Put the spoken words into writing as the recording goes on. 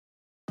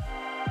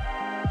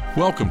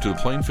Welcome to the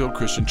Plainfield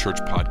Christian Church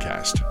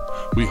podcast.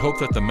 We hope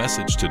that the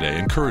message today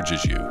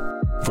encourages you.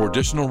 For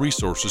additional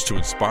resources to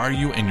inspire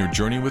you in your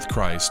journey with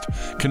Christ,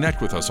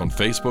 connect with us on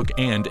Facebook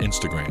and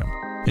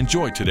Instagram.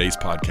 Enjoy today's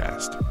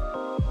podcast.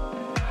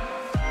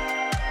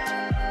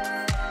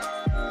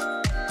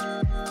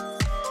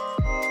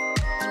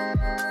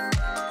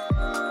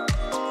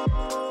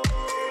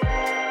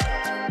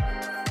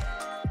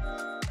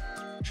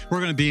 We're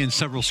going to be in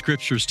several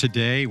scriptures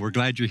today. We're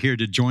glad you're here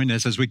to join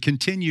us as we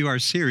continue our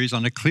series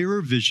on a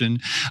clearer vision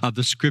of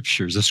the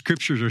scriptures. The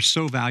scriptures are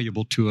so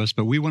valuable to us,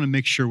 but we want to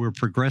make sure we're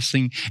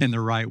progressing in the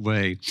right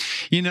way.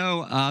 You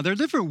know, there are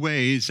different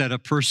ways that a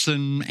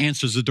person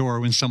answers the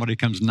door when somebody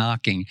comes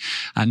knocking.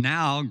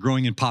 Now,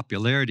 growing in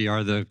popularity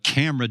are the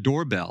camera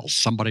doorbells.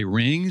 Somebody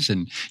rings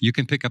and you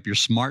can pick up your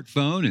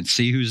smartphone and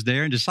see who's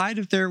there and decide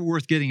if they're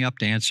worth getting up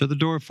to answer the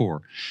door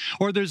for.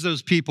 Or there's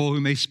those people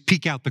who may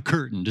peek out the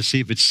curtain to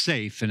see if it's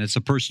safe and it's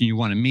a person you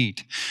want to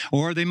meet.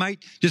 Or they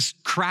might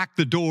just crack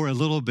the door a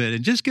little bit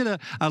and just get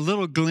a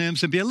little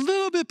glimpse and be a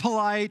little bit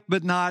polite,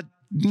 but not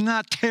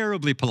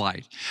terribly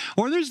polite.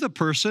 Or there's the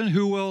person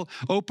who will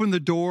open the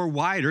door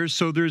wider,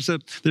 so there's a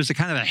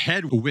kind of a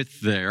head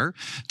width there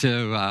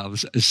to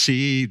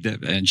see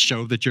and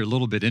show that you're a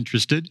little bit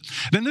interested.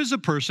 Then there's a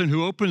person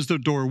who opens the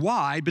door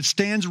wide, but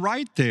stands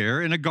right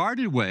there in a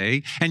guarded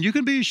way, and you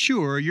can be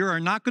sure you are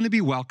not going to be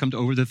welcomed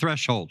over the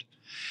threshold.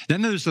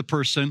 Then there's the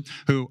person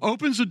who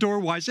opens the door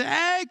wide, says,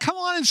 "Hey, come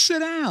on and sit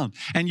down."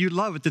 And you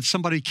love it that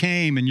somebody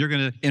came and you're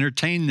going to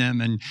entertain them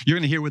and you're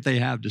going to hear what they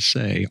have to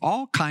say.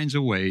 All kinds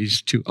of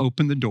ways to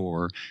open the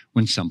door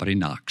when somebody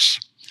knocks.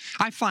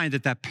 I find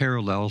that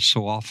parallels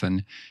so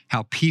often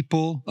how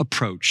people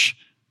approach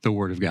the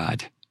Word of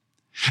God.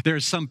 There are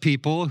some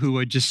people who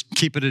would just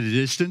keep it at a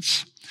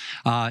distance.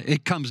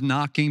 It comes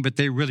knocking, but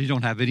they really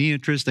don't have any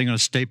interest. They're going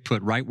to stay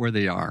put right where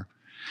they are.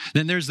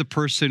 Then there's the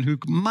person who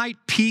might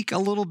peek a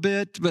little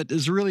bit, but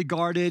is really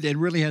guarded and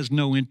really has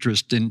no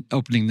interest in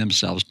opening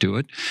themselves to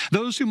it.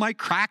 Those who might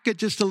crack it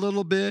just a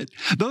little bit.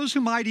 Those who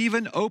might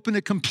even open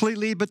it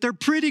completely, but they're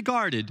pretty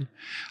guarded.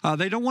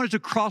 They don't want it to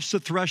cross the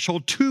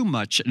threshold too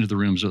much into the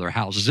rooms of their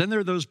houses. Then there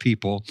are those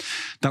people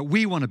that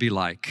we want to be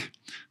like,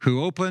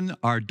 who open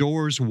our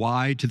doors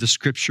wide to the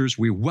scriptures.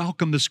 We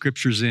welcome the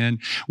scriptures in.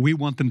 We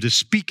want them to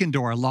speak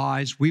into our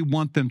lives. We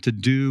want them to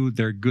do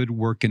their good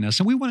work in us.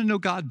 And we want to know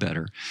God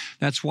better.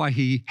 That's why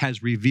he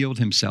has revealed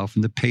himself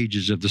in the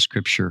pages of the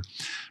scripture.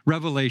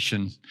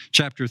 Revelation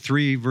chapter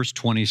 3, verse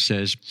 20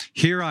 says,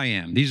 "Here I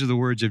am." These are the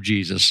words of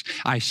Jesus.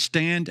 "I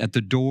stand at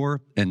the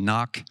door and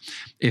knock.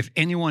 If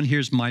anyone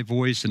hears my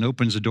voice and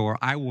opens the door,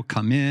 I will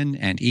come in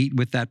and eat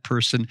with that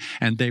person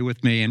and they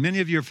with me." And many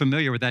of you are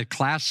familiar with that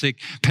classic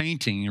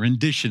painting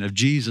rendition of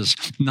Jesus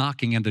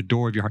knocking at the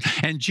door of your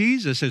heart. And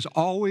Jesus is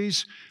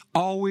always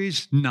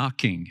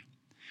knocking,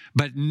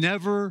 but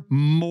never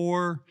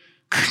more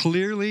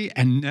clearly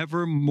and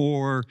never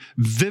more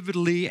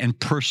vividly and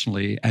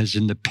personally as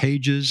in the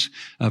pages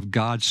of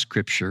God's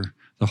scripture,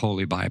 the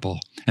Holy Bible.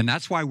 And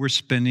that's why we're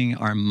spending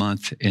our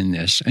month in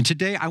this. And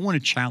today I want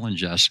to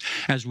challenge us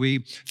as we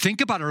think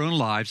about our own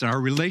lives and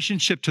our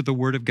relationship to the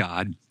Word of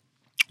God.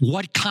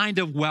 What kind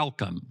of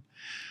welcome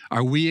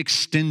are we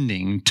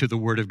extending to the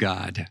Word of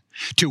God?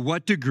 To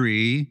what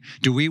degree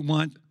do we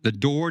want the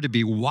door to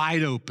be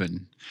wide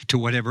open to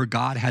whatever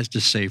God has to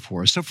say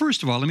for us? So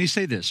first of all, let me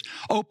say this.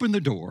 Open the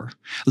door.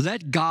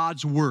 Let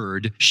God's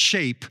Word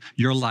shape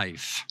your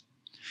life.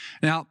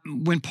 Now,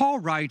 when Paul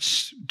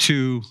writes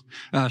to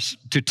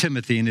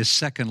Timothy in his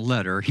second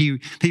letter, he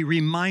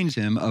reminds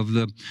him of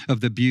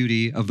the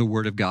beauty of the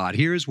Word of God.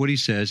 Here's what he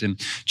says in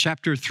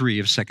chapter 3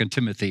 of 2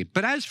 Timothy.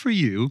 "But as for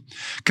you,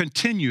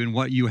 continue in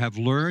what you have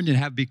learned and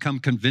have become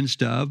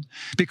convinced of,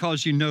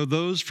 because you know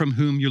those from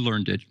whom you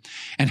learned it,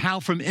 and how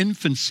from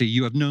infancy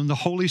you have known the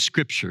Holy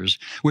Scriptures,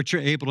 which are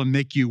able to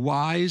make you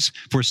wise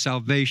for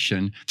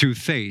salvation through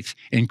faith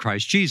in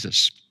Christ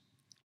Jesus.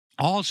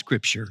 All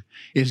Scripture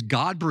is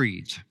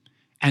God-breathed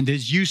and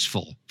is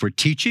useful for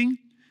teaching,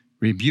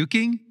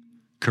 rebuking,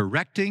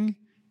 correcting,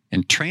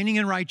 and training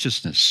in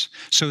righteousness,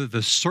 so that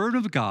the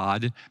servant of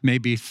God may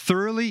be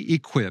thoroughly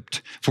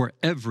equipped for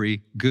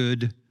every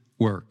good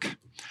work."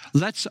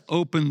 Let's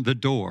open the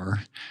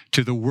door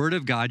to the Word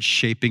of God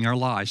shaping our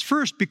lives.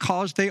 First,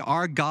 because they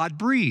are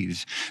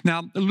God-breathed.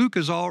 Now, Luke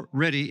has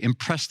already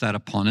impressed that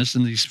upon us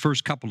in these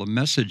first couple of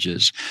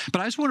messages.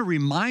 But I just want to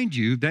remind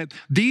you that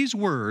these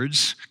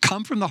words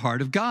come from the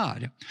heart of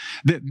God.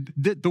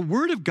 The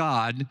Word of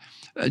God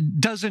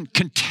doesn't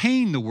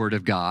contain the Word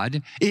of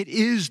God. It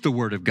is the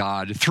Word of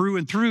God through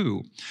and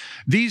through.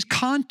 These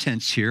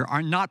contents here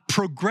are not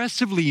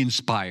progressively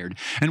inspired.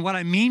 And what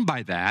I mean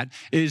by that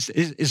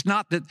is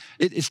not that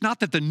it's not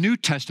that the New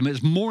Testament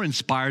is more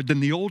inspired than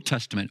the Old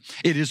Testament.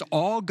 It is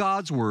all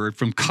God's word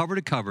from cover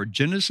to cover,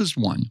 Genesis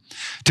 1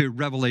 to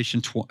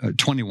Revelation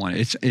 21.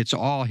 It's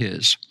all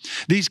his.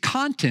 These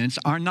contents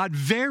are not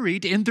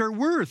varied in their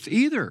worth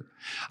either.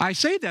 I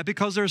say that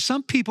because there are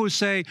some people who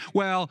say,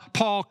 well,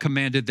 Paul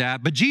commanded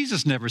that, but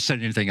Jesus never said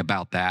anything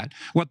about that.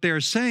 What they're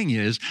saying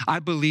is, I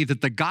believe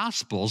that the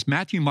Gospels,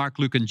 Matthew, Mark,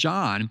 Luke, and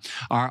John,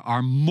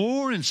 are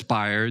more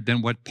inspired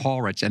than what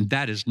Paul writes, and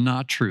that is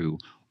not true.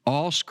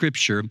 All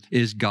Scripture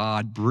is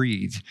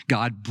God-breathed.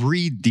 God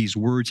breathed these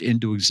words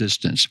into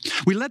existence.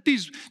 We let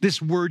this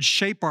word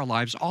shape our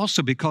lives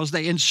also because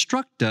they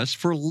instruct us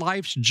for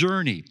life's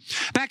journey.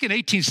 Back in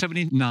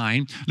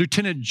 1879,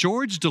 Lieutenant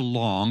George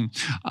DeLong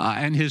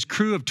and his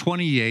crew of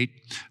 28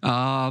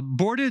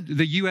 boarded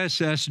the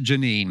USS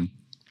Jenin.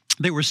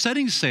 They were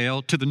setting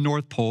sail to the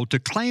North Pole to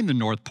claim the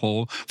North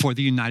Pole for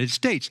the United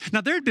States. Now,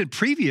 there had been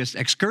previous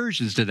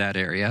excursions to that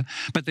area,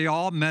 but they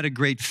all met a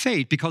great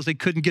fate because they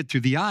couldn't get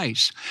through the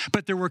ice.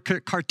 But there were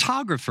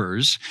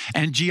cartographers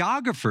and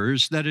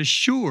geographers that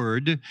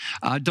assured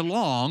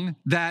DeLong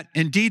that,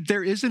 indeed,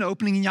 there is an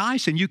opening in the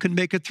ice and you can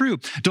make it through.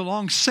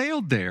 DeLong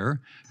sailed there,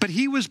 but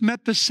he was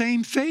met the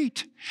same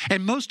fate.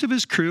 And most of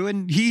his crew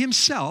and he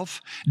himself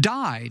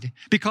died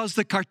because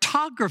the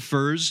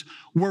cartographers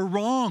were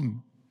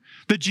wrong.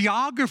 The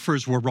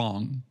geographers were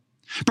wrong.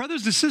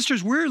 Brothers and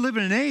sisters, we're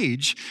living in an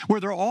age where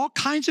there are all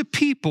kinds of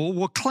people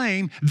will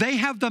claim they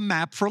have the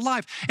map for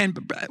life.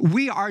 And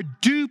we are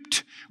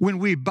duped when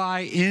we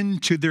buy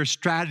into their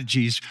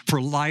strategies for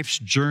life's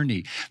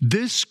journey.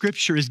 This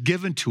Scripture is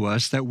given to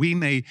us that we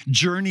may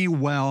journey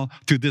well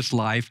through this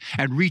life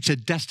and reach a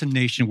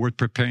destination worth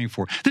preparing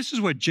for. This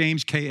is what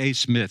James K.A.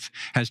 Smith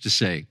has to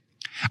say.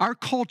 Our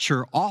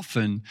culture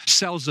often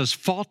sells us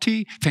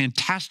faulty,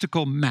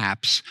 fantastical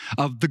maps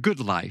of the good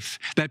life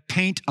that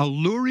paint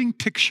alluring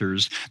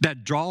pictures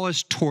that draw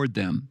us toward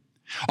them.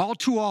 All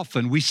too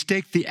often, we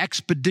stake the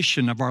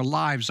expedition of our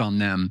lives on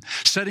them,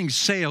 setting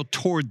sail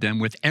toward them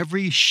with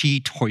every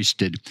sheet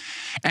hoisted.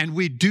 And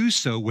we do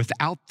so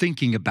without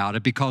thinking about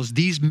it because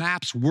these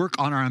maps work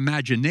on our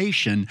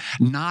imagination,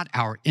 not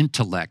our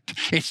intellect.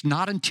 It's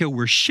not until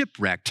we're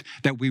shipwrecked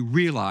that we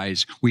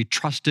realize we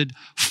trusted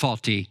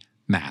faulty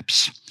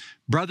maps.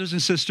 Brothers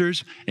and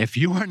sisters, if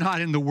you are not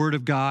in the Word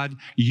of God,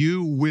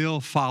 you will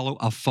follow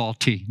a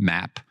faulty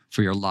map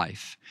for your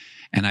life.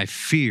 And I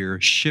fear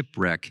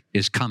shipwreck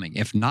is coming.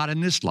 If not in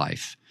this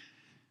life,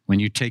 when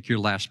you take your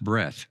last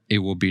breath, it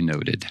will be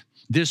noted.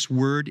 This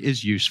word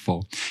is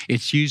useful.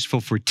 It's useful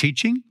for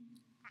teaching,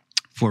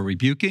 for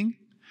rebuking,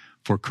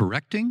 for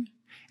correcting,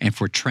 and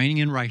for training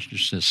in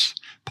righteousness,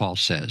 Paul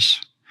says.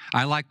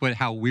 I like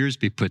how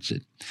Wiersbe puts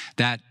it,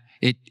 that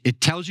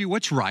it tells you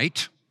what's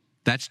right.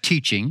 That's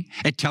teaching.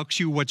 It tells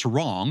you what's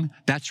wrong.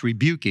 That's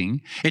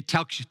rebuking. It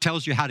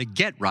tells you how to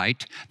get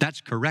right.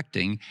 That's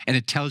correcting. And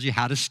it tells you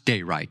how to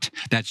stay right.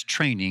 That's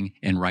training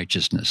in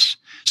righteousness.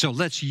 So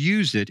let's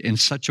use it in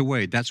such a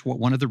way. That's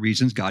one of the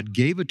reasons God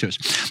gave it to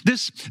us.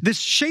 This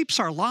shapes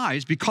our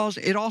lives because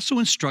it also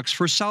instructs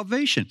for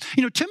salvation.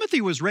 You know,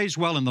 Timothy was raised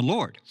well in the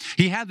Lord.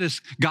 He had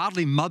this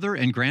godly mother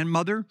and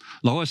grandmother,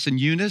 Lois and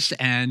Eunice,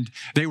 and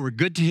they were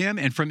good to him.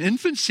 And from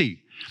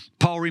infancy,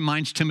 Paul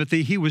reminds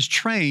Timothy he was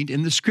trained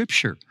in the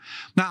Scripture.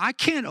 Now, I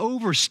can't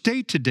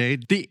overstate today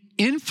the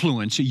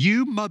influence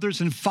you mothers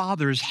and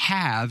fathers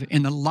have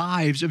in the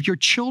lives of your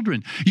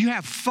children. You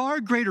have far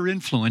greater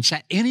influence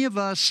than any of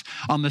us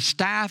on the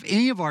staff,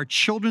 any of our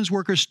children's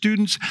workers,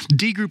 students,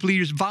 D group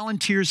leaders,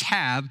 volunteers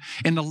have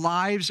in the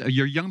lives of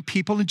your young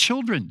people and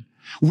children.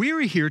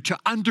 We're here to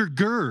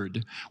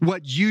undergird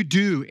what you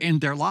do in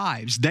their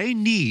lives. They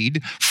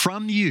need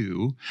from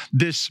you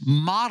this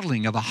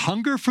modeling of a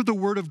hunger for the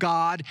Word of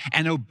God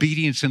and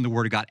obedience in the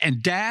Word of God.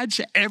 And dads,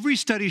 every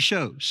study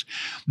shows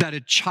that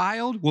a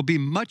child will be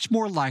much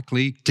more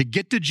likely to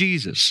get to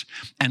Jesus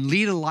and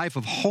lead a life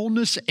of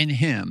wholeness in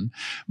Him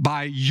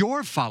by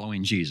your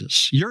following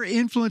Jesus. Your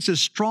influence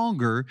is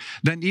stronger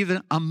than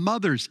even a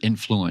mother's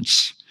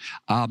influence.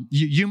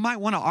 You might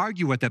want to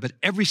argue with that, but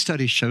every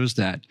study shows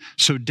that.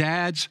 So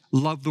dads,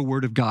 love the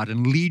Word of God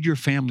and lead your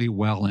family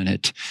well in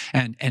it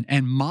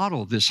and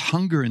model this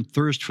hunger and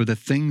thirst for the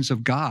things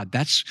of God.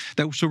 That's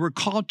what we're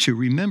called to.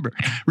 Remember,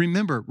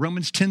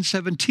 Romans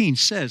 10:17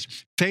 says,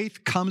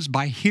 faith comes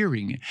by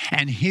hearing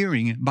and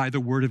hearing by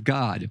the Word of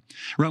God.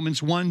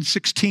 Romans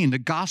 1:16, the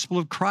gospel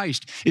of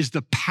Christ is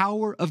the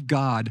power of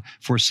God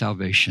for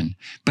salvation,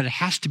 but it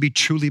has to be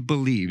truly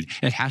believed.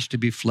 It has to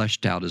be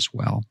fleshed out as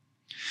well.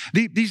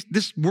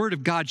 This Word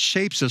of God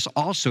shapes us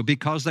also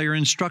because they are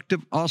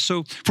instructive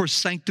also for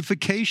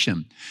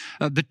sanctification.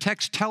 The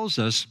text tells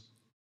us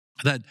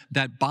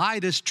that by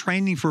this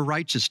training for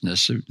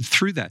righteousness,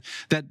 through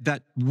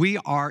that we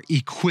are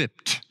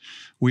equipped.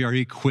 We are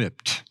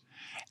equipped.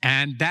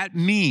 And that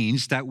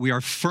means that we are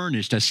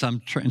furnished, as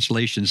some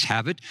translations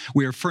have it.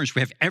 We are furnished.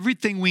 We have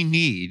everything we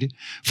need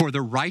for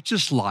the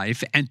righteous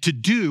life and to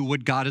do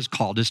what God has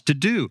called us to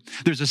do.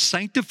 There's a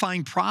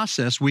sanctifying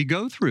process we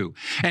go through.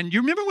 And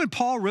you remember when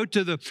Paul wrote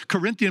to the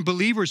Corinthian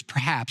believers,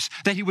 perhaps,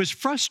 that he was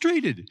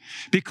frustrated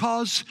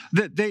because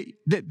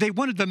they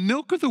wanted the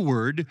milk of the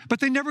word, but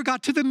they never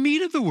got to the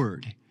meat of the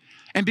word.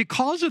 And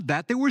because of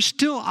that, they were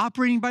still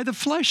operating by the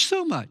flesh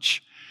so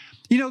much.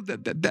 You know,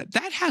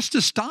 that has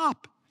to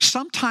stop.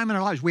 Sometime in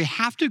our lives, we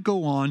have to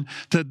go on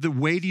to the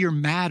weightier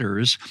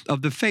matters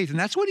of the faith. And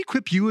that's what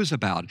Equip You is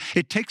about.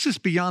 It takes us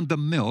beyond the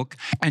milk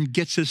and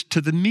gets us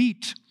to the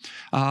meat.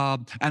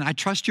 And I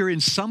trust you're in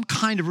some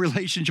kind of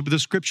relationship with the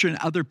Scripture and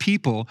other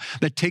people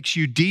that takes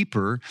you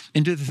deeper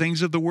into the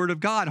things of the Word of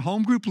God.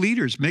 Home group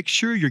leaders, make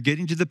sure you're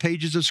getting to the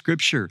pages of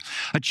Scripture.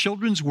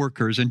 Children's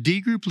workers and D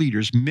group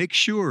leaders, make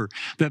sure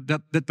that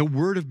the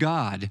Word of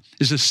God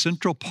is a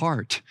central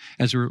part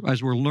as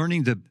we're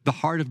learning the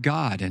heart of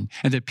God, and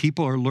that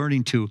people are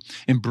learning to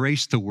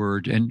embrace the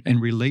Word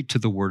and relate to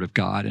the Word of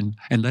God and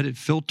let it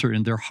filter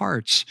in their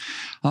hearts.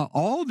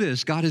 All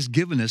this God has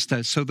given us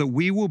so that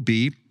we will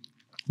be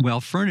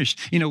well furnished.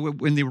 You know,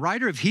 when the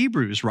writer of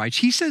Hebrews writes,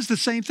 he says the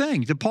same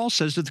thing that Paul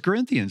says to the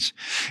Corinthians.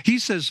 He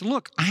says,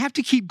 look, I have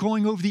to keep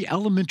going over the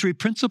elementary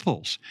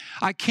principles.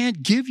 I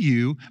can't give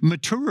you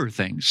maturer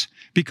things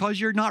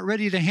because you're not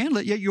ready to handle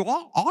it, yet you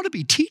all ought to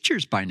be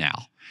teachers by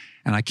now.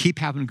 And I keep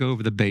having to go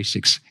over the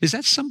basics. Is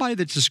that somebody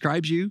that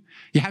describes you?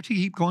 You have to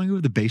keep going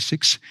over the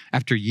basics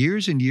after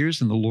years and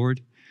years in the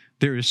Lord?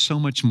 There is so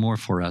much more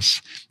for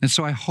us. And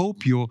so I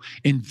hope you'll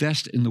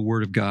invest in the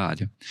Word of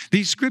God.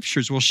 These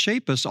scriptures will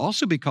shape us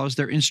also because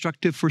they're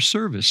instructive for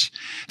service,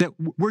 that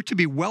we're to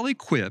be well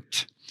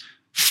equipped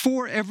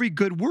for every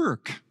good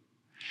work.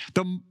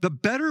 The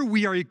better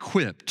we are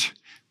equipped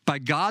by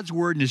God's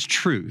Word and His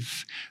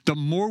truth, the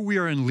more we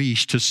are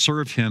unleashed to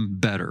serve Him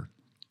better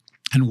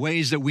in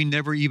ways that we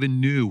never even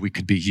knew we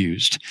could be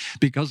used,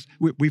 because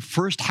we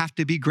first have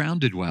to be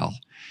grounded well.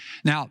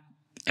 Now,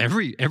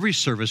 Every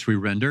service we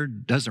render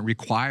doesn't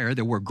require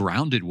that we're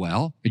grounded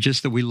well. It's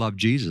just that we love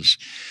Jesus.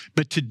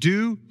 But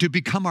to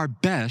become our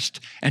best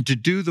and to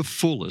do the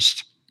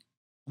fullest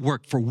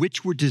work for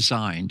which we're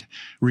designed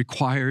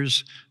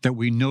requires that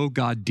we know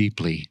God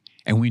deeply,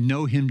 and we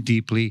know Him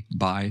deeply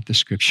by the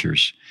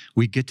Scriptures.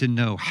 We get to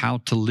know how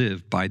to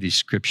live by these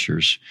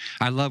Scriptures.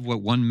 I love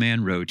what one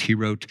man wrote. He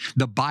wrote,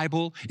 "The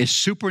Bible is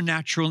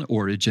supernatural in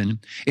origin.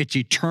 It's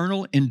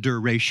eternal in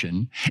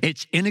duration.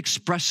 It's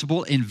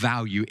inexpressible in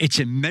value. It's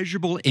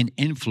immeasurable in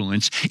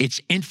influence. It's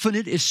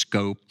infinite in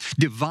scope,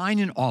 divine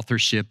in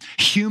authorship,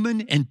 human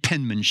in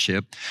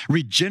penmanship,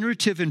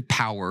 regenerative in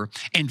power,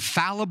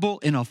 infallible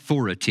in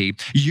authority,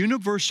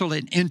 universal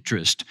in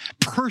interest,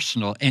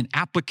 personal in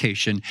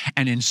application,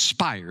 and inspired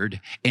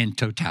in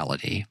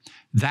totality."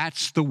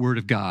 That's the Word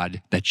of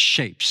God that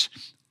shapes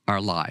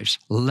our lives.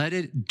 Let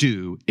it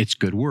do its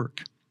good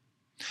work.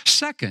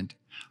 Second,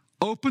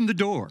 open the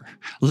door.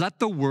 Let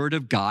the Word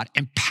of God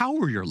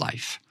empower your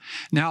life.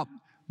 Now,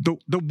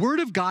 the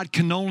Word of God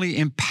can only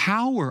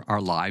empower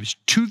our lives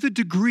to the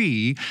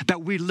degree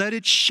that we let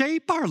it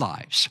shape our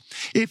lives.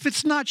 If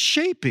it's not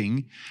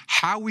shaping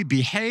how we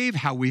behave,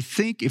 how we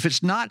think, if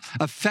it's not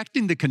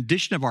affecting the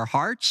condition of our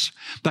hearts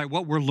by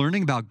what we're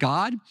learning about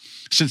God,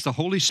 since the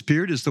Holy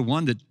Spirit is the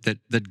one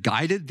that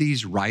guided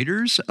these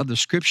writers of the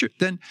Scripture,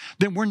 then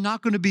we're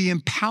not going to be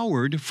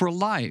empowered for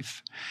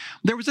life.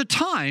 There was a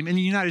time in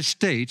the United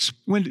States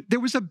when there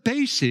was a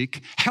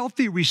basic,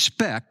 healthy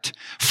respect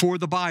for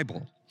the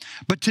Bible.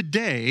 But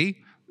today,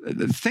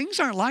 things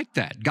aren't like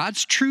that.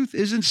 God's truth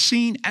isn't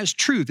seen as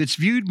truth. It's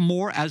viewed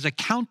more as a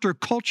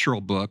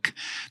countercultural book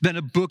than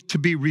a book to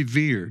be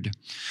revered.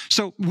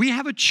 So we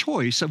have a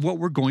choice of what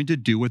we're going to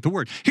do with the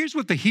Word. Here's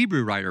what the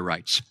Hebrew writer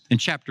writes in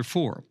chapter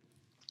 4.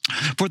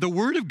 "For the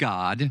Word of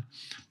God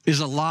is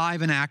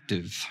alive and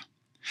active,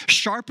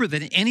 sharper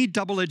than any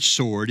double-edged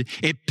sword.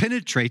 It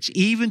penetrates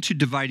even to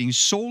dividing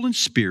soul and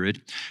spirit,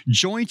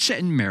 joints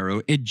and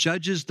marrow. It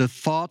judges the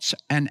thoughts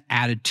and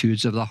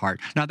attitudes of the heart."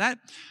 Now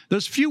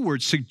those few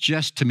words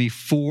suggest to me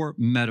 4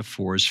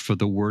 metaphors for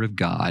the Word of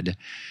God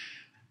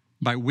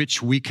by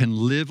which we can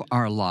live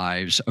our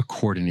lives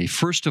accordingly.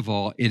 First of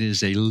all, it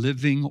is a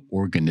living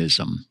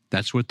organism.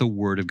 That's what the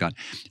Word of God.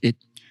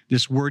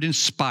 This word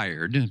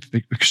inspired,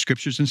 the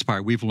Scriptures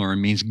inspired, we've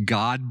learned, means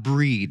God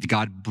breathed.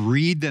 God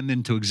breathed them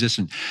into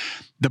existence.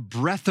 The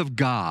breath of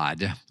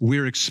God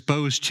we're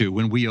exposed to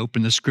when we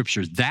open the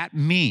Scriptures. That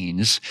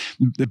means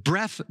the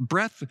breath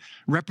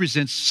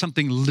represents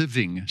something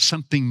living,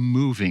 something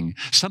moving,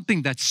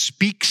 something that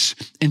speaks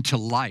into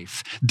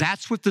life.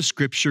 That's what the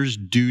Scriptures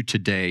do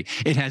today.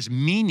 It has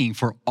meaning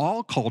for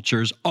all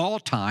cultures, all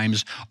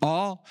times,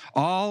 all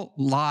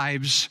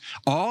lives,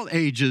 all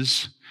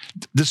ages.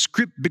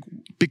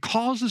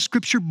 Because the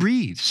Scripture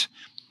breathes.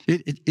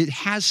 It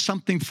has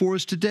something for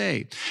us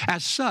today.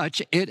 As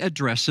such, it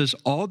addresses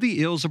all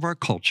the ills of our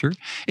culture.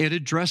 It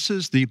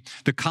addresses the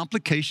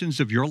complications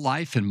of your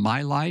life and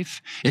my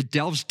life. It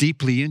delves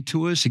deeply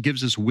into us. It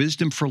gives us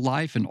wisdom for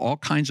life and all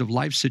kinds of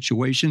life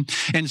situations.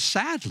 And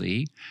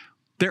sadly,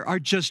 there are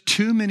just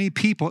too many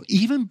people,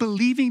 even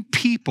believing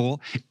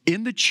people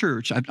in the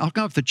church, I'm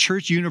talking about the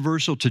church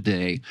universal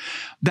today,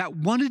 that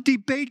want to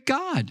debate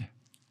God.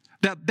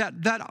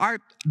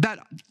 That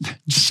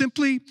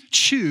simply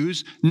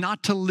choose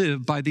not to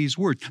live by these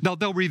words. Now,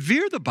 they'll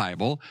revere the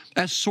Bible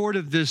as sort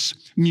of this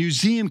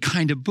museum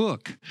kind of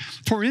book.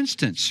 For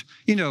instance,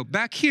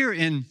 back here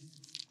in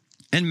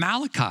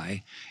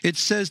Malachi, it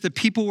says that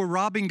people were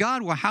robbing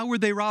God. Well, how were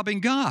they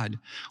robbing God?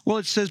 Well,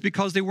 it says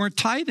because they weren't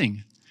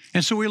tithing.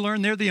 And so we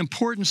learn there the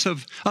importance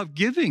of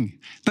giving.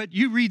 But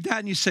you read that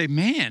and you say,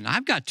 man,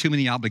 I've got too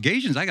many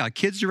obligations. I got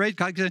kids to raise.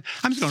 I'm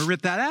just going to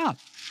rip that out.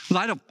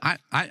 Well,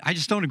 I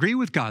just don't agree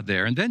with God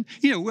there. And then,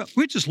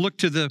 we just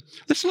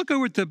let's look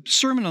over at the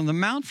Sermon on the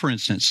Mount, for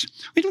instance.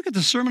 We look at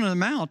the Sermon on the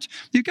Mount.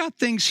 You've got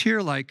things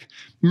here like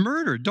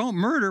murder. Don't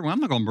murder. Well, I'm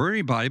not going to murder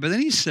anybody. But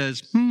then he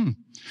says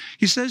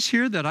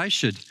here that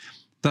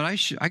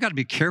I got to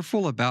be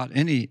careful about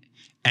any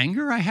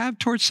anger I have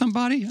towards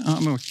somebody.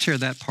 I'm going to tear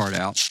that part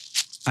out.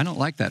 I don't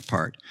like that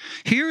part.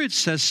 Here it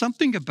says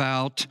something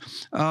about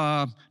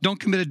don't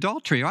commit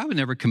adultery. I would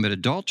never commit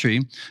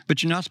adultery,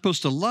 but you're not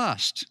supposed to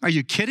lust. Are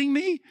you kidding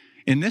me?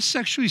 In this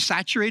sexually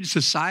saturated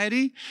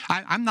society,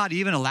 I'm not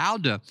even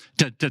allowed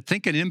to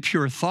think an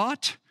impure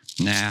thought?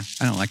 Nah,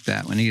 I don't like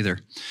that one either.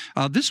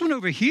 This one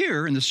over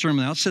here in the Sermon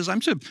on the Mount says I'm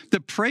to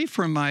pray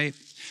for my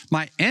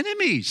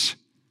enemies.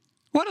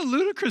 What a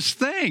ludicrous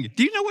thing.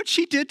 Do you know what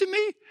she did to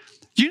me?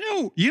 You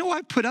know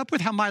I put up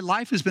with how my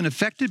life has been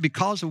affected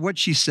because of what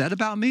she said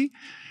about me?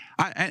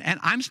 And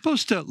I'm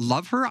supposed to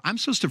love her. I'm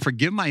supposed to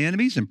forgive my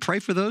enemies and pray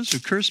for those who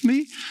curse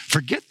me.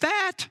 Forget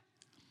that.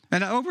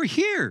 And over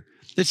here,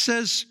 it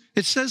says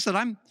that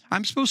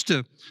I'm supposed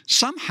to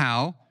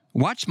somehow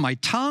watch my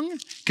tongue,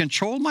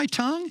 control my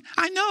tongue.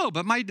 I know,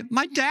 but my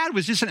dad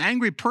was just an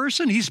angry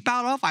person. He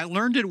spout off. I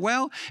learned it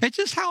well. It's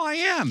just how I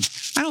am.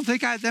 I don't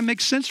think that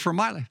makes sense for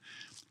my life.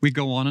 We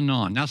go on and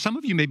on. Now, some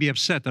of you may be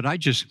upset that I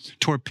just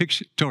tore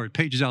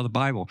pages out of the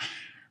Bible.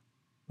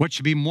 What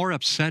should be more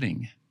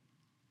upsetting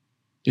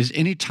is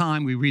any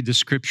time we read the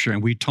Scripture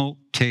and we don't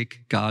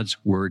take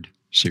God's word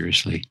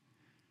seriously.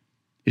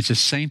 It's the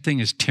same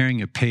thing as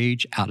tearing a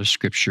page out of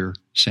Scripture,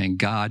 saying,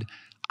 God,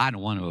 I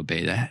don't want to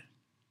obey that.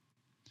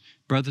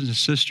 Brothers and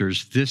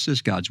sisters, this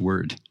is God's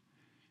word.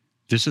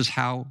 This is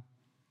how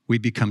we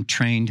become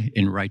trained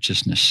in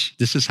righteousness.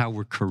 This is how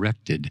we're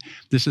corrected.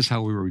 This is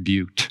how we're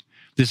rebuked.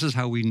 This is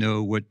how we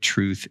know what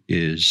truth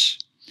is.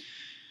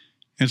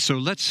 And so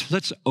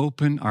let's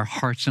open our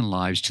hearts and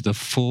lives to the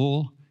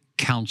full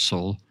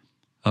counsel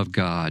of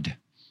God,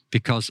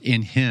 because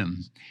in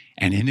him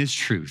and in his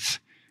truth,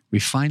 we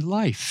find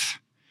life.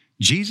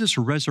 Jesus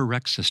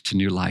resurrects us to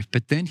new life,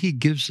 but then he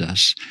gives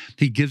us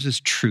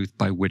truth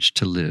by which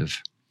to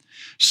live.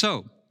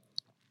 So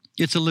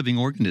it's a living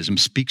organism,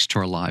 speaks to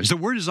our lives. The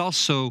word is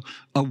also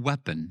a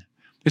weapon.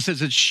 It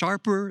says it's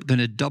sharper than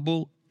a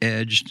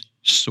double-edged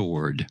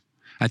sword.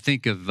 I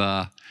think of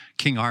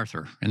King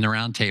Arthur in the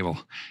Round Table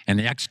and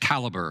the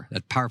Excalibur,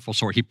 that powerful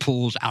sword he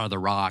pulls out of the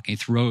rock and he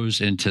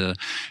throws into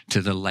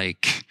the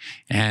lake.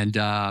 And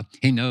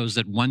he knows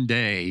that one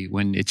day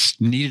when it's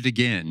needed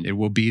again, it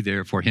will be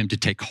there for him to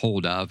take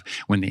hold of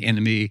when the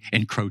enemy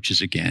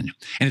encroaches again.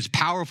 And as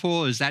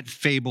powerful as that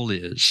fable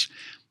is,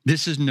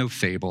 this is no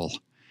fable.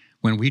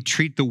 When we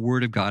treat the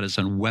word of God as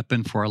a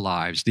weapon for our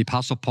lives, the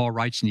Apostle Paul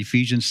writes in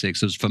Ephesians 6,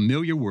 those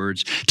familiar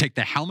words, take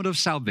the helmet of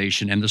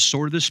salvation and the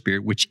sword of the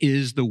Spirit, which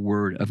is the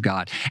word of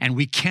God. And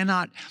we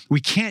can't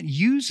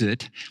use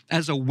it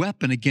as a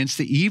weapon against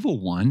the evil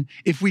one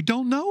if we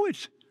don't know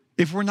it,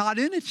 if we're not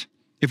in it,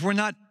 if we're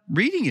not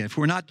reading it, if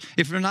we're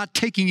not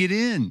taking it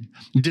in,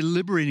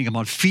 deliberating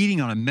on it,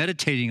 feeding on it,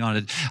 meditating on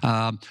it,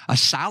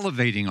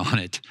 salivating on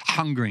it,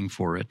 hungering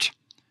for it.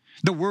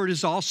 The word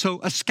is also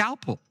a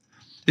scalpel.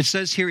 It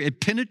says here,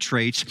 it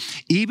penetrates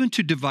even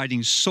to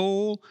dividing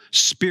soul,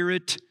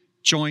 spirit,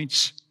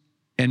 joints,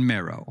 and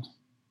marrow.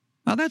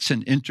 Now, that's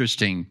an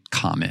interesting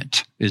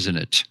comment, isn't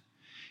it?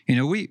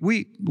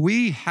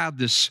 We have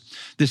this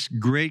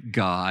great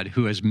God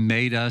who has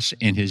made us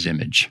in his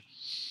image.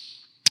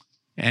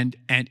 And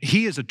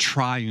he is a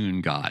triune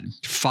God,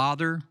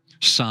 Father,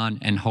 Son,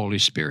 and Holy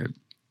Spirit.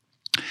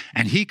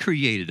 And he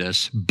created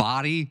us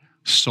body,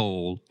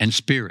 soul, and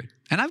spirit.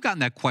 And I've gotten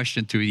that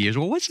question through the years.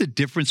 Well, what's the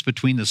difference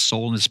between the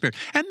soul and the spirit?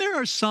 And there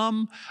are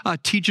some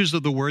teachers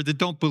of the word that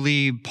don't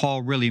believe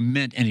Paul really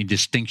meant any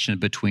distinction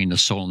between the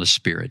soul and the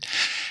spirit.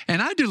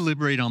 And I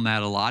deliberate on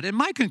that a lot. And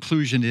my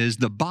conclusion is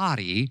the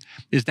body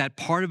is that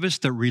part of us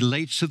that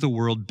relates to the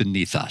world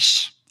beneath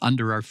us,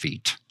 under our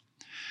feet.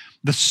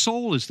 The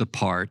soul is the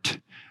part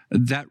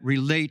that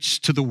relates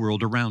to the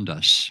world around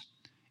us.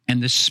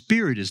 And the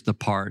spirit is the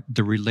part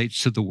that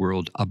relates to the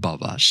world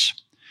above us.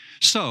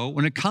 So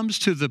when it comes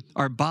to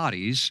our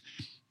bodies,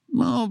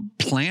 well,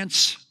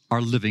 plants are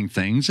living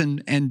things,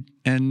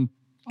 and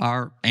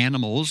our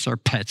animals, our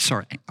pets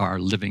are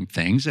living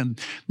things, and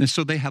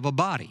so they have a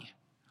body.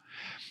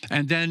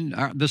 And then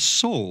the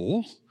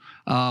soul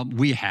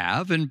we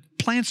have, and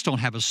plants don't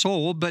have a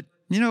soul, but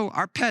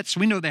our pets,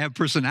 we know they have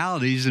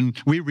personalities, and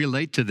we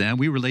relate to them.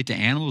 We relate to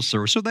animals,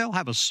 so they'll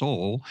have a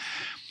soul.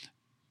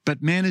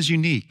 But man is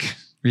unique.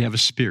 We have a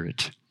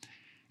spirit.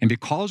 And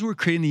because we're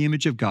created in the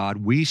image of God,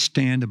 we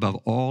stand above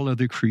all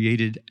other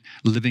created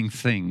living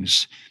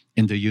things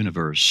in the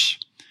universe,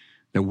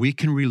 that we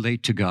can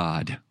relate to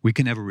God. We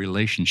can have a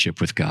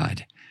relationship with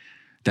God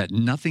that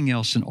nothing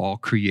else in all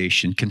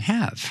creation can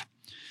have.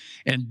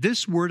 And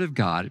this word of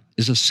God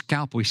is a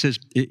scalpel. He says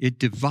it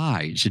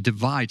divides,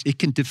 it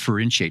can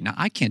differentiate. Now,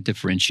 I can't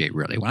differentiate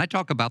really. When I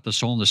talk about the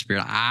soul and the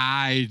spirit,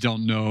 I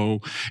don't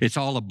know. It's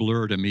all a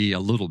blur to me a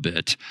little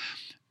bit.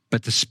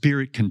 But the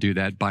Spirit can do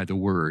that by the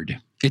Word.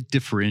 It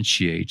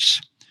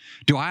differentiates.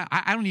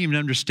 I don't even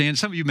understand.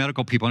 Some of you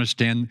medical people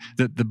understand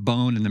the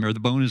bone and the marrow. The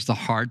bone is the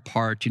hard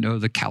part,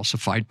 the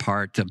calcified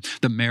part.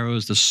 The marrow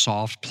is the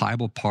soft,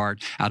 pliable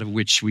part out of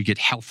which we get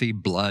healthy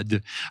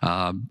blood,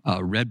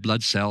 red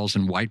blood cells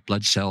and white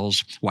blood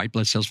cells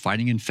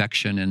fighting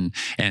infection,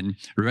 and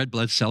red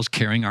blood cells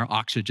carrying our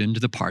oxygen to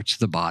the parts of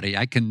the body.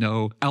 I can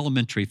know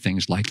elementary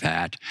things like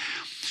that.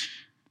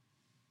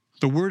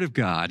 The Word of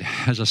God,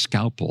 as a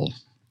scalpel,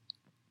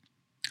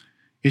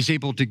 is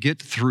able to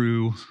get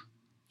through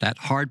that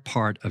hard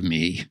part of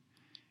me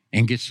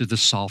and gets to the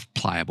soft,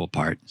 pliable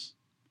part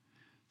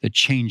that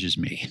changes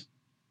me.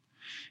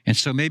 And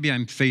so maybe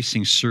I'm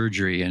facing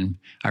surgery and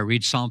I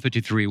read Psalm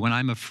 53, when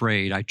I'm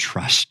afraid, I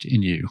trust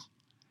in you.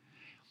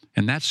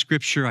 And that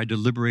scripture, I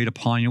deliberate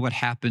upon. What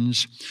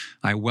happens?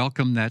 I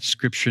welcome that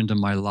scripture into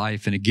my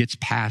life, and it gets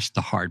past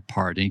the hard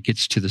part, and it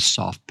gets to the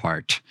soft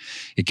part.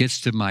 It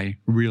gets to my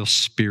real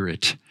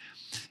spirit,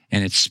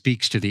 and it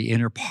speaks to the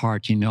inner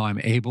part. I'm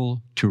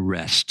able to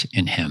rest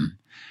in him.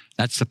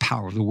 That's the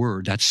power of the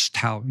word. That's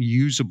how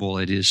usable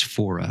it is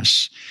for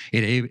us.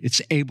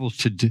 It's able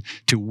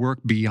to work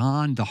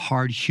beyond the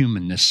hard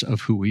humanness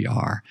of who we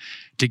are,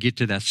 to get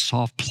to that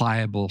soft,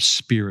 pliable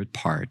spirit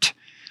part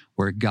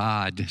where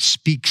God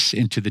speaks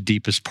into the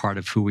deepest part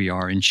of who we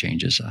are and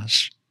changes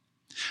us.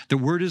 The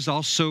word is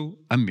also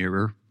a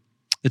mirror.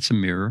 It's a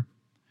mirror.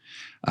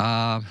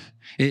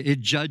 It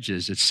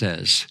judges, it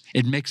says.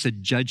 It makes a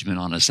judgment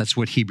on us. That's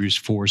what Hebrews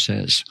 4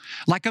 says.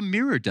 Like a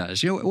mirror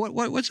does.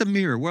 What's a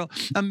mirror? Well,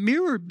 a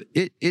mirror,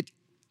 it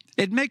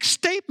makes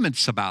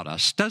statements about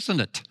us, doesn't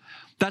it?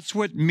 That's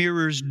what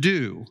mirrors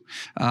do.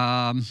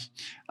 And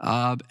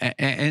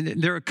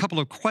there are a couple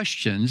of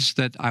questions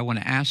that I want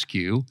to ask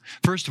you.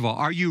 First of all,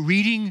 are you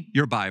reading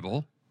your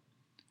Bible?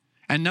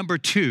 And number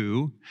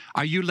two,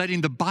 are you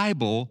letting the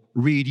Bible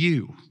read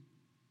you?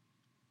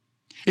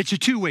 It's a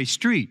two-way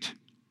street.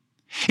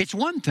 It's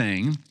one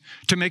thing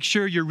to make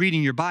sure you're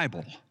reading your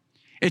Bible.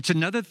 It's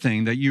another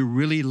thing that you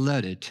really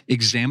let it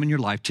examine your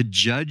life, to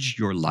judge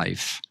your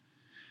life,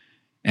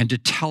 and to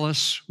tell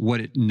us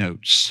what it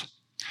notes.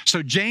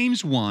 So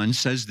James 1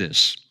 says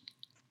this: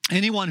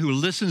 anyone who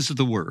listens to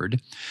the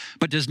word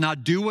but does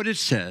not do what it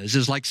says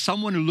is like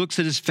someone who looks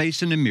at his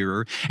face in a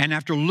mirror and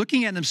after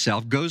looking at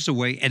himself goes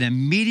away and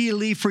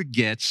immediately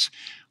forgets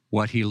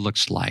what he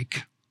looks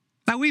like.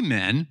 Now, we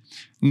men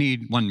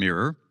need one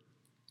mirror.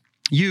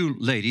 You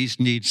ladies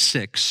need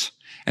 6,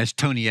 as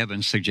Tony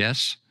Evans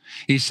suggests.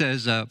 He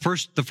says, the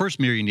first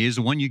mirror you need is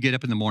the one you get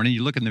up in the morning,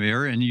 you look in the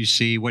mirror, and you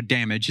see what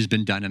damage has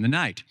been done in the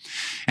night.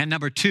 And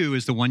number 2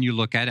 is the one you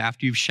look at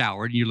after you've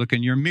showered, and you look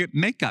in your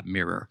makeup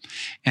mirror.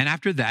 And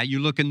after that, you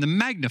look in the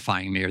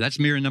magnifying mirror. That's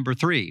mirror number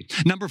 3.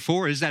 Number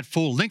 4 is that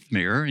full-length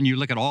mirror, and you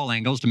look at all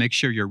angles to make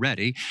sure you're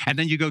ready. And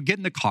then you go get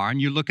in the car,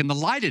 and you look in the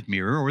lighted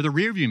mirror or the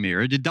rearview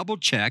mirror to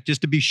double-check, just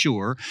to be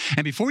sure.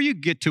 And before you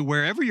get to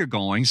wherever you're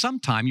going,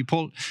 sometime you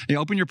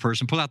open your purse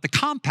and pull out the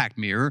compact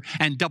mirror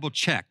and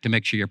double-check to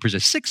make sure you're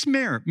present. 6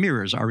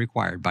 mirrors are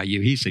required by you,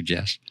 he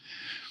suggests.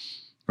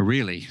 But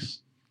really,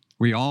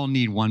 we all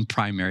need one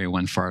primary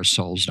one for our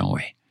souls, don't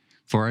we?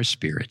 For our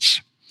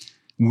spirits.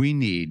 We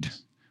need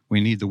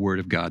the Word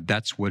of God.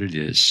 That's what it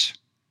is.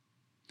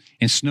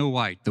 In Snow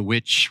White, the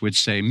witch would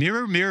say,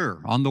 "Mirror,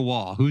 mirror on the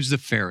wall, who's the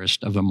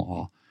fairest of them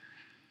all?"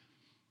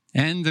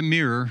 And the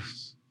mirror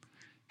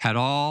had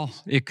all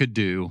it could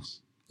do,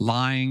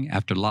 lying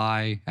after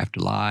lie after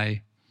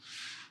lie.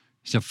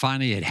 So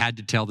finally, it had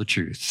to tell the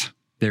truth.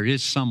 There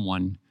is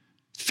someone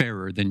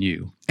fairer than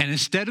you. And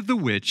instead of the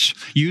witch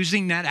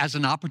using that as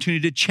an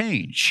opportunity to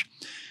change,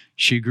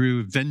 she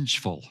grew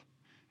vengeful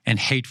and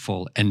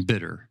hateful and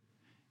bitter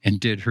and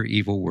did her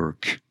evil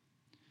work.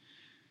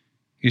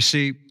 You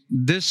see,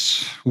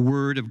 this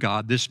word of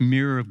God, this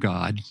mirror of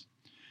God,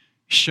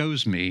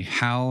 shows me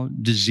how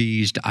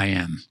diseased I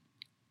am.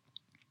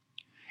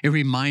 It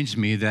reminds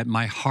me that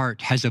my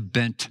heart has a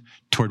bent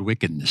toward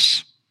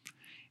wickedness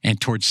and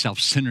toward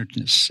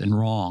self-centeredness and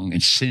wrong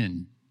and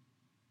sin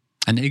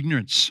and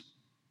ignorance,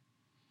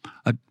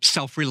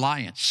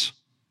 self-reliance,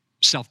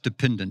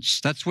 self-dependence.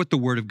 That's what the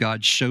Word of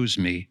God shows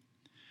me.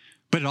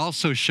 But it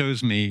also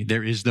shows me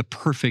there is the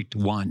perfect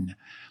one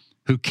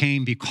who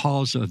came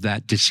because of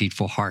that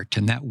deceitful heart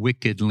and that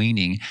wicked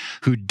leaning,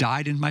 who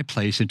died in my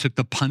place and took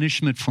the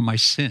punishment for my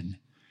sin,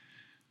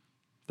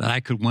 that I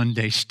could one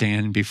day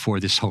stand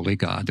before this holy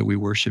God that we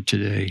worship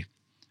today.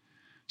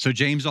 So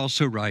James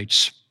also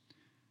writes,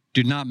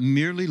 do not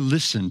merely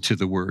listen to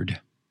the word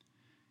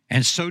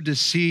and so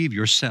deceive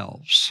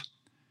yourselves.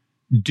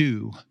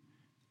 Do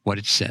what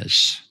it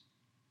says.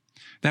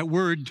 That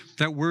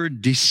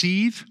word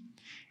deceive,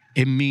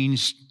 it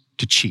means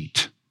to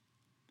cheat.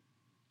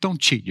 Don't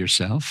cheat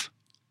yourself.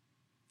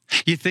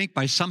 You think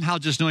by somehow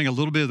just knowing a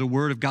little bit of the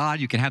Word of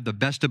God, you can have the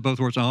best of both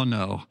worlds. Oh,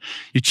 no.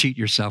 You cheat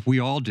yourself. We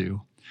all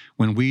do.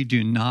 When we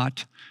do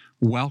not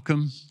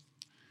welcome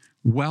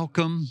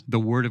the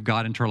Word of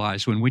God into our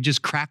lives, when we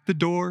just crack the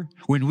door,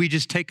 when we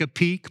just take a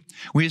peek,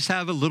 we just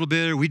have a little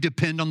bit, or we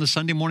depend on the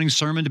Sunday morning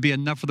sermon to be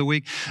enough for the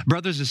week.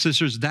 Brothers and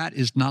sisters, that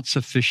is not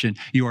sufficient.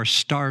 You are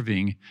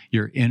starving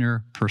your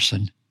inner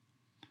person.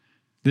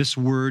 This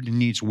Word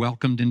needs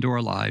welcomed into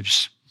our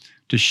lives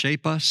to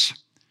shape us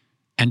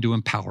and to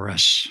empower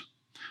us.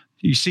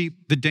 You see,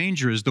 the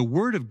danger is the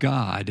Word of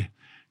God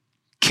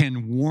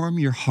can warm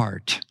your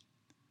heart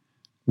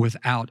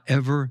without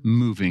ever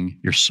moving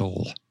your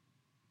soul.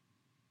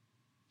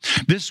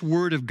 This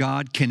Word of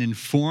God can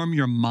inform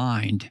your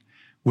mind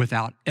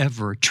without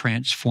ever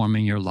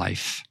transforming your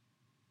life.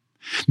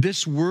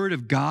 This Word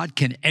of God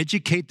can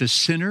educate the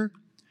sinner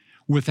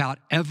without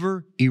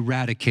ever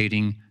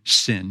eradicating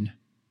sin.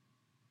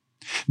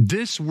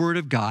 This Word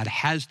of God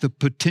has the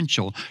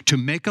potential to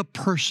make a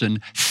person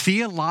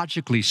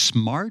theologically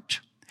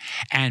smart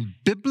and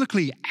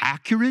biblically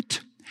accurate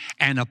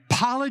and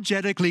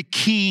apologetically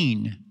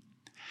keen,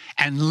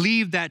 and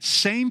leave that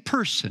same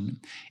person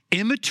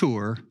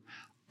immature,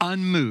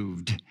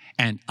 unmoved,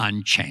 and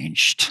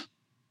unchanged.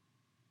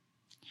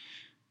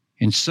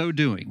 In so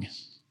doing,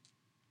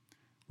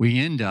 we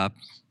end up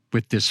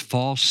with this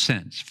false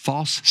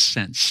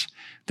sense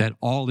that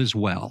all is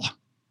well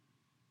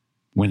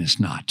when it's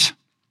not.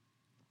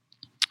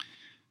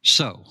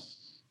 So,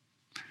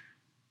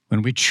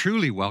 when we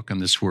truly welcome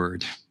this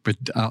word with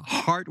a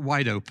heart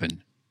wide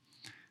open,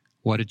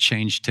 what a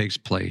change takes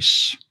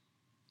place.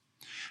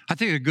 I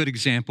think a good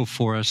example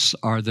for us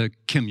are the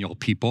Khmer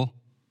people.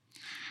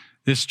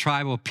 This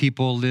tribal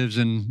people lives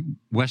in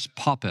West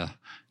Papua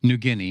New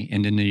Guinea,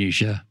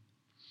 Indonesia.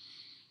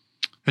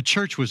 A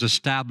church was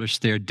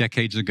established there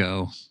decades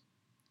ago,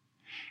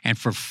 and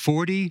for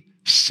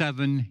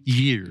 47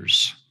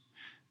 years,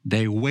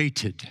 they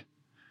waited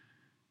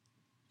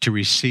to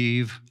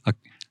receive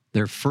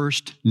their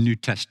first New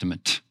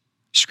Testament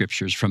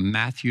scriptures from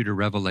Matthew to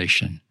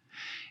Revelation.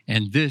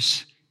 And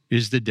this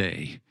is the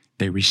day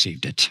they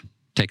received it.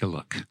 Take a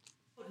look.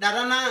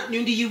 Darana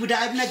nundi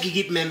yubuda na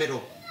gigip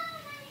memero.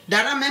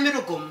 Dara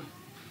memero kum.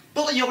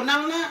 Pok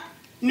yoknang na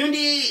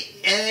nundi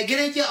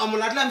gereja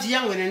omulatlam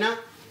siyang wenena.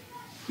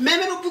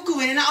 Memero buku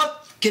wenena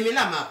out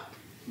kemilama.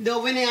 Do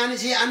wene ani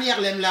si ani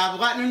yaklem la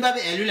buka nunda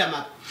be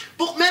elulama.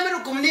 Pok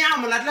memero kum ni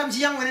omulatlam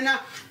siyang wenena.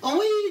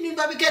 Onwi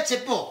nunda be ket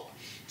sepo.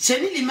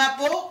 Seni lima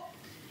po.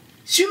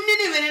 Sumni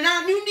ni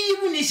wenena nundi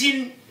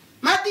yumunisin.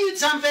 Mati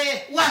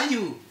sampai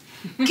wahyu.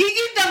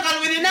 Gigi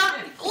tangkal wenena.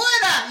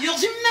 Ora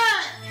yoksimna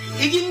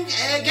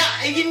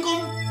igin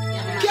kum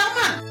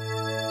kiaman.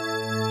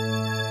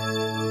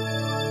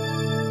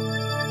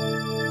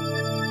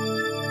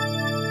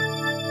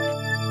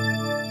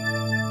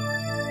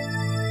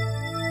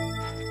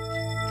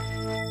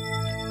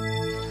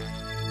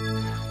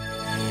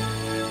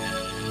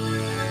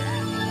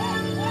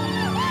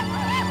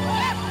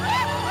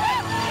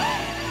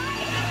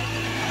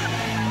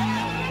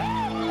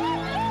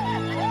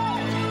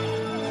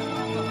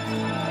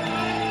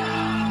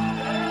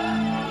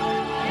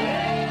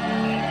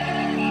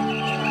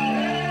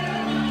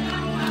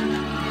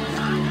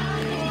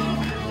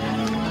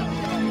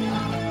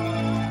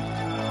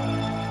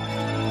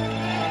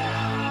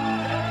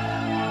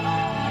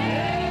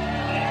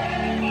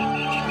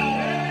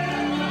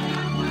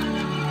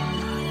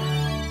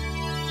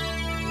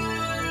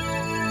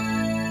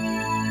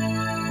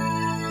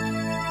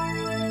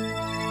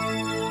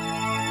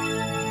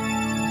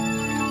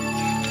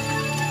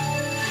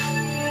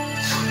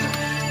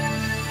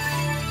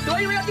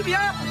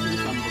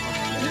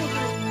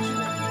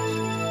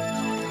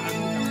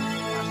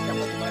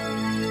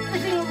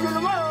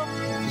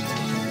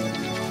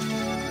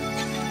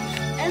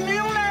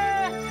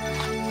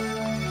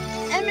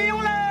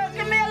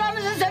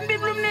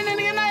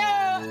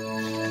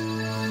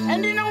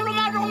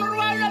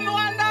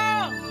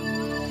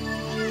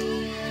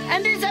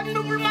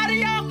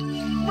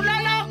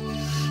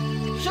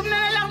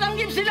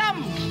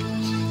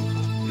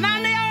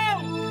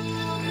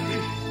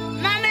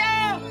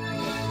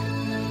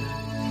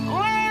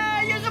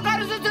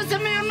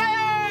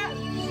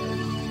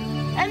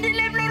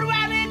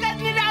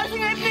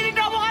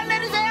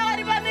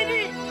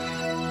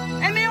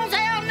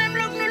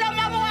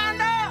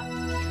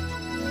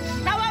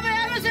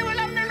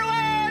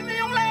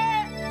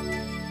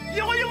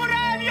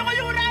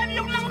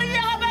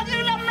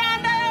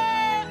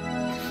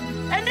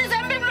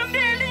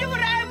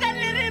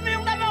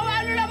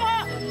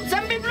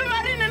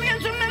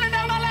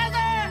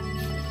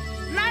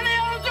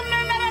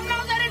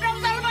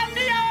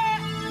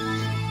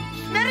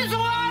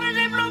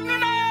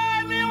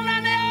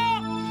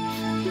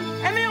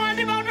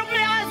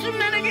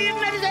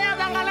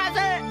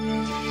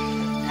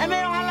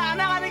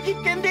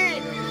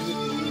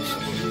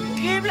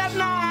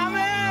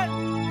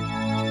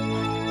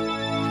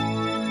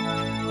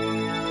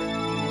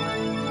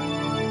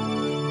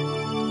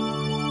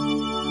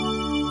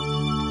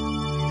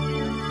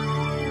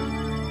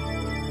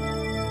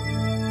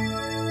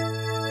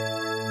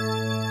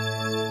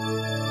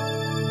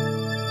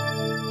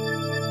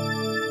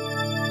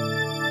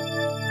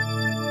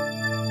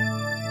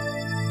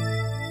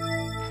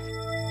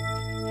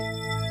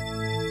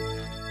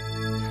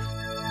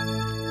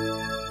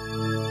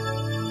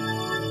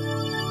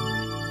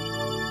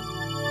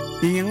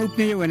 Ingin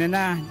upni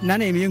wenena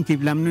nana imiyong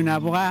kiblam nuna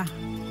boka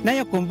na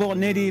yung kumbok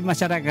neri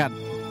masyarakat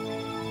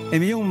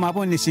imiyong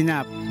mapon ni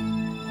sinap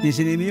ni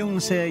sinimiyong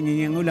sa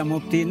ingin ulam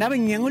upti na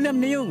ingin ulam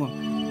niyong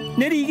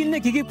neri igil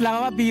na kikip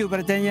lawa piyo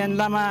pertanyaan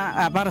lama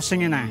para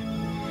sengena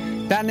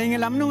dan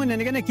ingin lam nung nene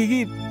kana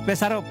kikip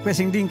pesarok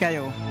pesingding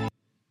kayo.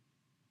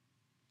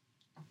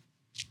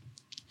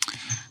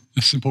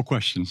 A simple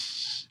question.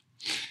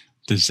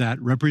 Does that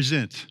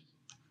represent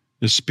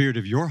the spirit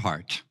of your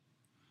heart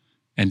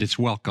and its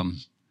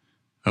welcome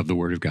of the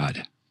Word of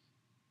God?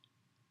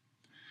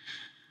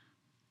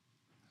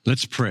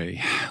 Let's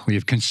pray. We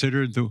have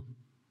considered the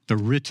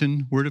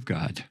written Word of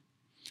God,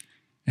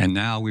 and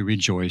now we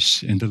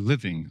rejoice in the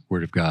living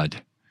Word of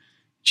God,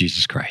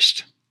 Jesus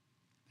Christ.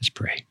 Let's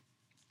pray.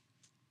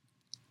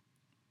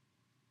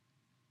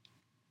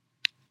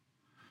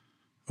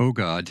 O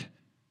God,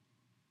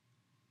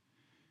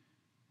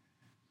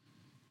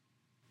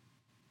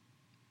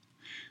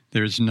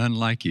 there is none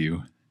like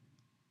you.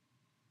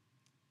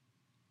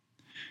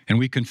 And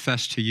we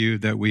confess to you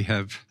that we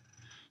have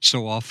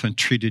so often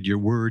treated your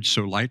word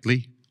so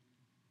lightly.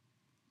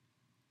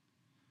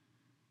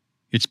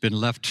 It's been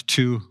left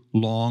too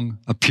long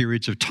a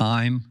periods of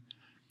time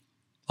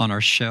on our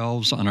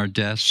shelves, on our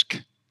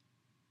desk.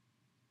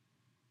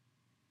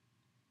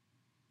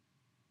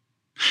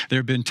 There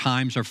have been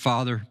times, our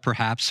Father,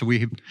 perhaps we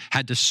have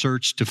had to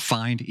search to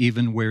find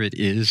even where it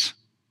is.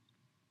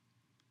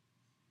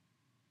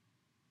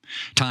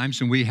 Times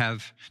when we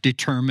have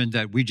determined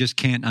that we just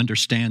can't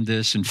understand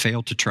this and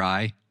fail to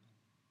try.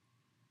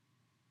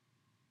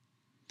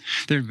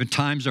 There have been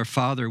times, our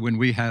Father, when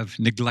we have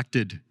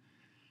neglected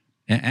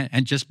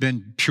and just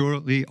been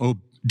purely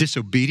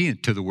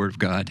disobedient to the Word of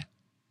God.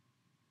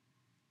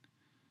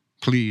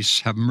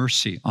 Please have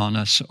mercy on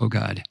us, O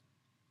God,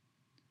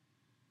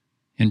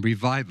 and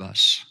revive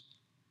us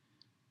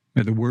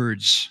by the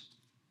words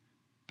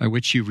by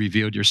which you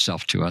revealed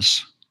yourself to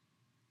us.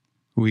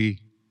 We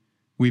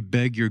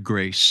beg your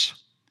grace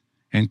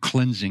and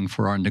cleansing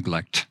for our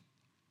neglect.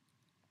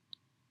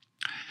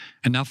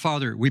 And now,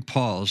 Father, we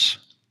pause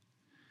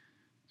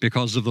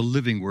because of the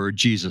living Word,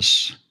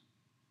 Jesus.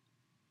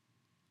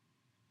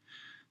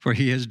 For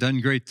he has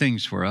done great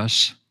things for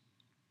us.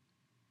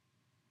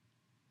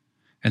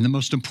 And the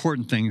most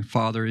important thing,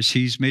 Father, is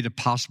he's made it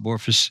possible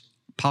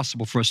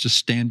for us to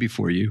stand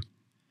before you.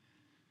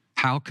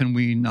 How can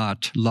we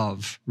not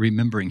love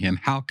remembering him?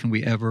 How can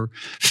we ever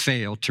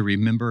fail to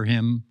remember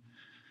him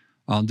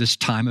on this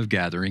time of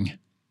gathering?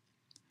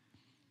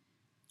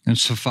 And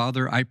so,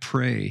 Father, I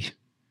pray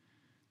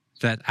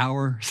that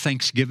our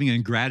thanksgiving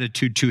and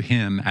gratitude to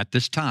him at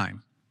this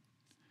time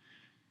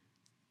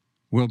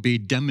will be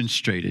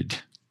demonstrated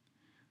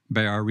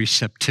by our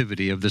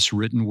receptivity of this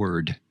written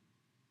word.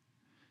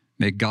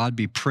 May God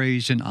be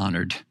praised and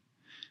honored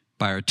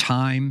by our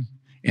time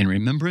in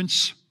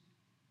remembrance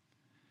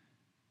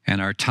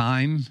and our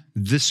time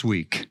this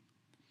week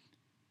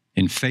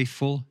in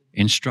faithful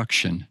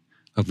instruction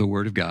of the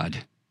Word of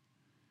God.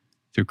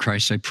 Through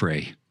Christ I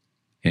pray.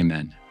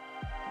 Amen.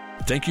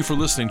 Thank you for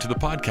listening to the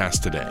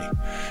podcast today.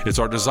 It's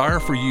our desire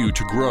for you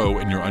to grow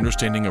in your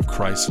understanding of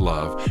Christ's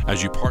love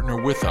as you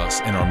partner with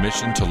us in our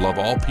mission to love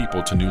all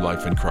people to new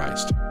life in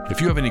Christ.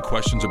 If you have any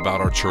questions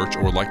about our church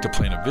or would like to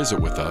plan a visit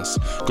with us,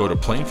 go to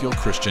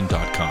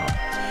plainfieldchristian.com.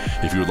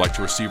 If you would like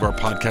to receive our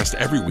podcast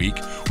every week,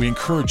 we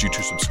encourage you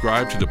to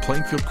subscribe to the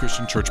Plainfield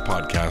Christian Church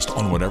podcast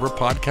on whatever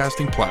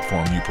podcasting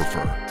platform you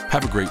prefer.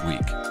 Have a great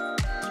week.